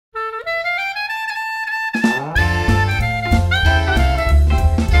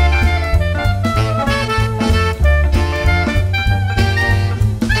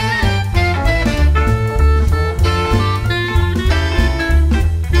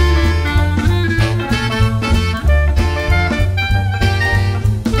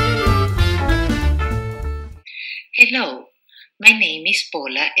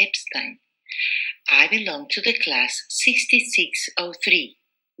Epstein. I belong to the class 6603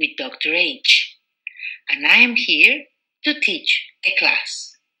 with Dr. H, and I am here to teach the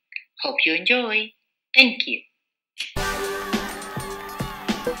class. Hope you enjoy. Thank you.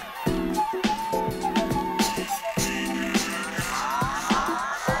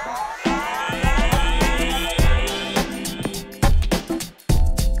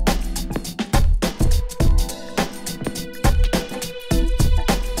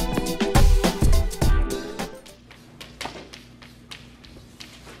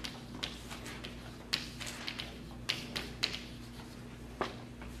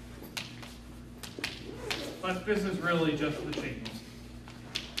 But this is really just the signals,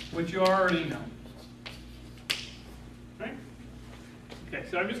 which you already know. Okay? Okay,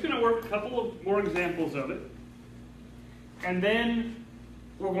 so I'm just going to work a couple of more examples of it. And then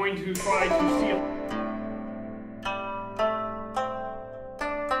we're going to try to see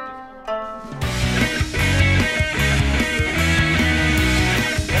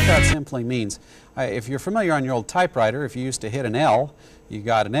What that simply means, if you're familiar on your old typewriter, if you used to hit an L, you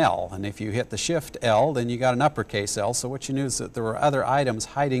got an L, and if you hit the shift L, then you got an uppercase L. So what you knew is that there were other items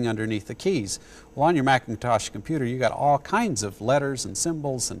hiding underneath the keys. Well, on your Macintosh computer, you got all kinds of letters and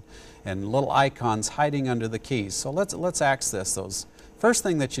symbols and little icons hiding under the keys. So let's access those. First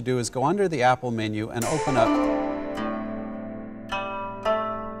thing that you do is go under the Apple menu and open up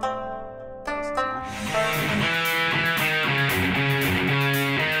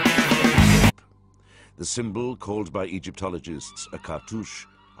The symbol, called by Egyptologists a cartouche,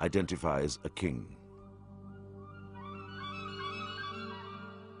 identifies a king.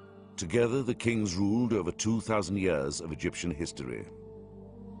 Together, the kings ruled over 2,000 years of Egyptian history.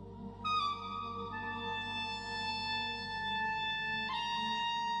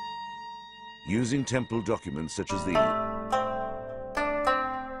 Using temple documents such as these,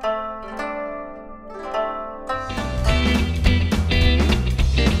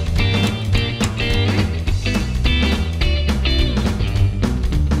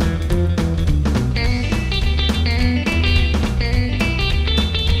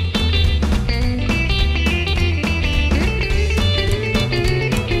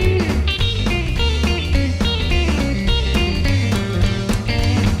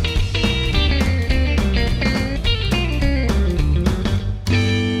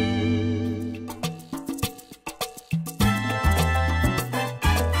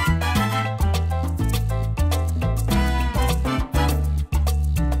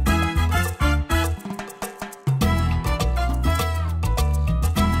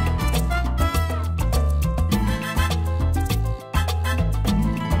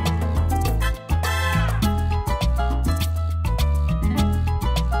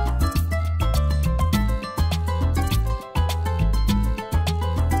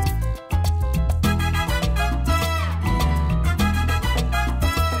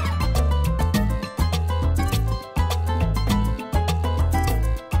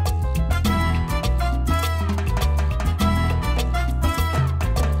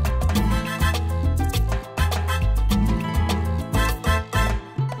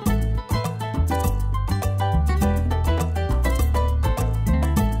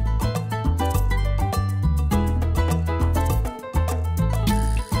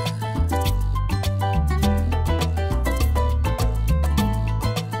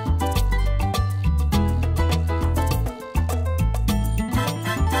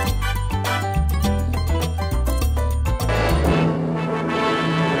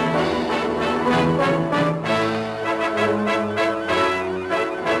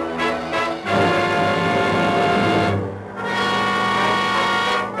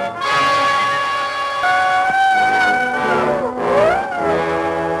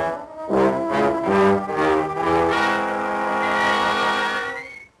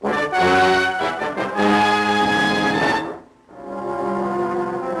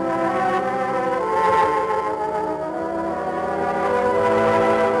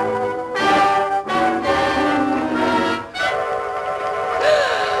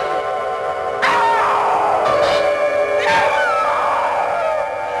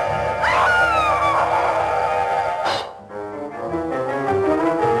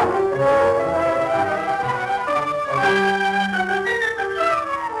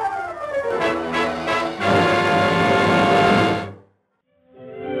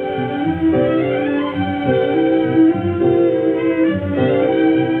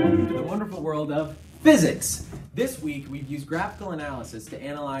 Physics! This week we've used graphical analysis to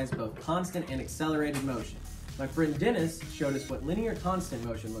analyze both constant and accelerated motion. My friend Dennis showed us what linear constant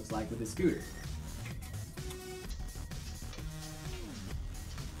motion looks like with his scooter.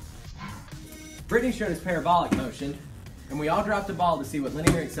 Brittany showed us parabolic motion, and we all dropped a ball to see what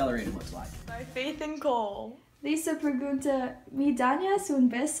linear accelerated looks like. By Faith and Cole. Lisa pregunta, ¿me dañas un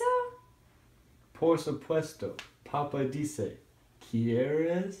beso? Por supuesto, Papa dice,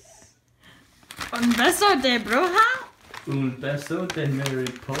 ¿quieres? Un beso de bruja? Un beso de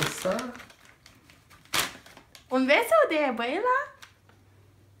mariposa? Un beso de abuela?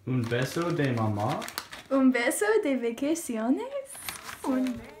 Un beso de mamá? Un beso de vacaciones?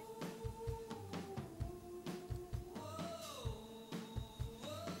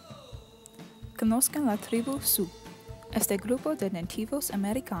 Conozcan la tribu Sioux. Este grupo de nativos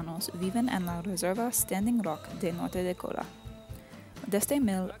americanos viven en la reserva Standing Rock de Norte Dakota. Desde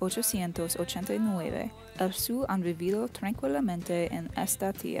 1889, el Sioux han vivido tranquilamente en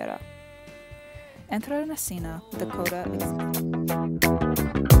esta tierra. Entre Nacina, Dakota.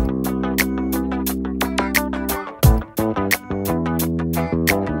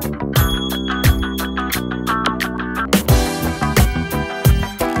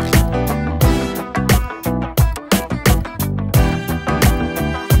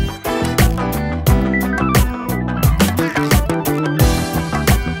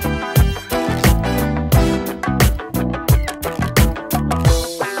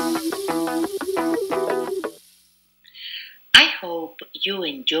 You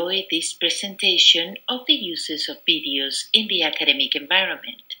enjoy this presentation of the uses of videos in the academic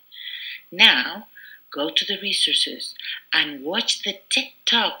environment. Now, go to the resources and watch the TED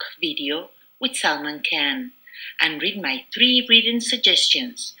Talk video with Salman Khan and read my 3 reading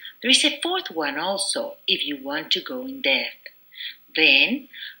suggestions. There is a 4th one also if you want to go in depth. Then,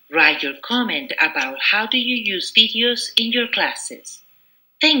 write your comment about how do you use videos in your classes.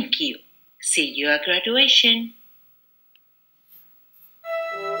 Thank you. See you at graduation.